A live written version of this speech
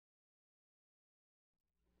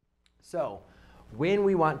So when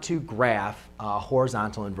we want to graph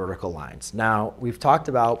horizontal and vertical lines, now we've talked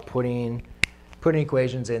about putting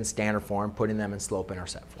equations in standard form, putting them in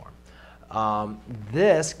slope-intercept form.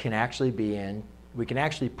 This can actually be in, we can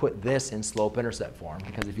actually put this in slope-intercept form,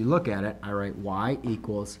 because if you look at it, I write y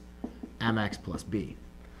equals mx plus b.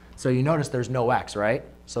 So you notice there's no x, right?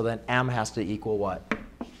 So then m has to equal what?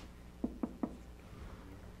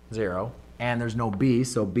 0. And there's no b,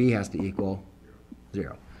 so b has to equal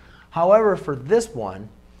 0. However, for this one,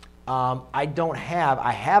 I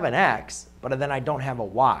have an x, but then I don't have a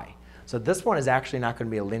y. So this one is actually not going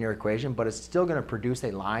to be a linear equation, but it's still going to produce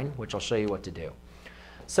a line, which I'll show you what to do.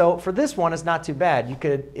 So for this one, it's not too bad. You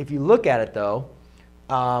could, if you look at it though,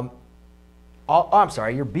 I'm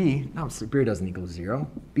sorry, your b, no, b doesn't equal 0.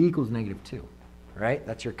 B equals -2, right?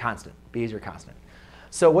 That's your constant. B is your constant.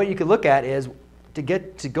 So what you could look at is, to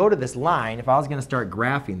go to this line, if I was going to start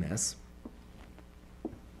graphing this,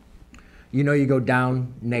 you know you go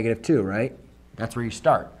down -2, right? That's where you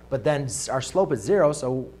start. But then our slope is 0,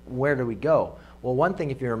 so where do we go? Well, one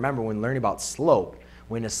thing, if you remember when learning about slope,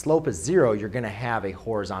 when a slope is 0, you're going to have a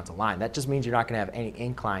horizontal line. That just means you're not going to have any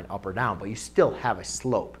incline up or down, but you still have a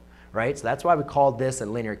slope, right? So that's why we called this a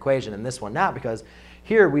linear equation and this one not, because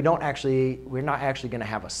here we're not actually going to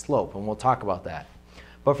have a slope, and we'll talk about that.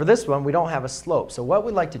 But for this one, we don't have a slope. So what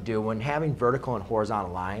we like to do when having vertical and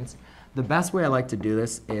horizontal lines, the best way I like to do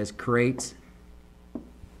this is create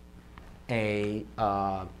a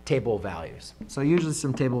table of values. So usually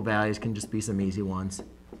some table of values can just be some easy ones.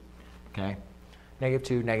 Okay,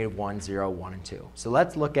 -2, -1, 0, 1, and 2. So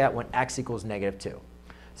let's look at when x equals -2.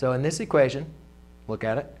 So in this equation, look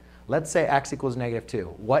at it. Let's say x equals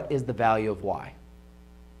 -2. What is the value of y?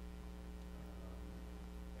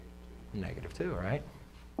 -2, right?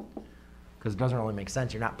 Because it doesn't really make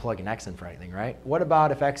sense. You're not plugging x in for anything, right? What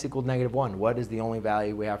about if x equals -1? What is the only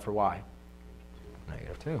value we have for y?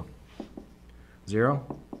 -2. 0,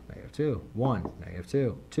 -2, 1,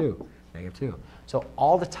 -2, 2, -2. So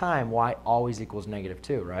all the time, y always equals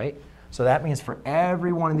 -2, right? So that means for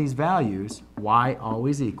every one of these values, y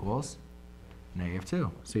always equals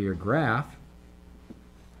 -2. So your graph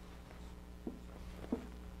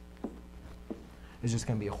is just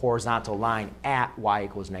going to be a horizontal line at y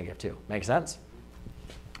equals -2. Make sense?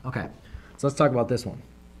 Okay, so let's talk about this one.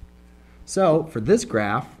 So for this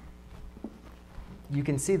graph, you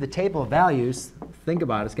can see the table of values. Think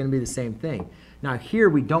about it, it's going to be the same thing. Now here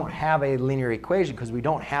we don't have a linear equation because we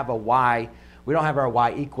don't have a y. We don't have our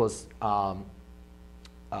y equals.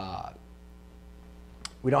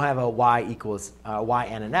 We don't have a y equals y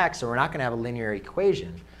and an x, so we're not going to have a linear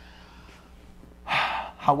equation.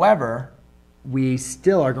 However, we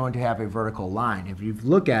still are going to have a vertical line. If you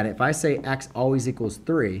look at it, if I say x always equals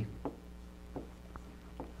 3,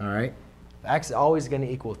 all right, if x is always going to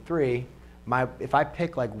equal 3, if I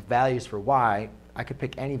pick like values for y, I could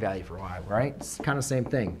pick any value for y, right? It's kind of the same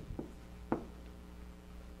thing.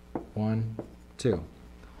 1, 2.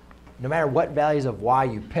 No matter what values of y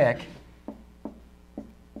you pick,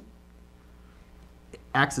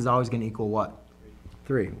 x is always going to equal what?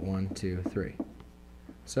 3. 1, 2, 3.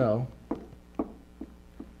 So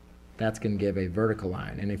that's going to give a vertical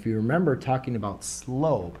line. And if you remember talking about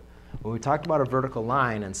slope, when we talked about a vertical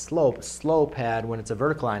line and slope had, when it's a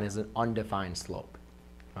vertical line, is an undefined slope.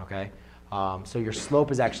 Okay? So your slope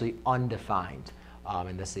is actually undefined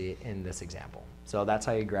in this example. So that's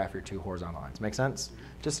how you graph your two horizontal lines. Make sense?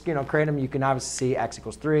 Just create them. You can obviously see x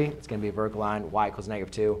equals 3. It's going to be a vertical line. Y equals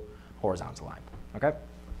 -2. Horizontal line. Okay?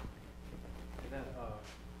 And that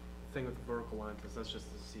thing with the vertical lines, that's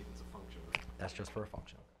just to see if it's a function. That's just for a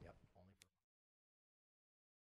function.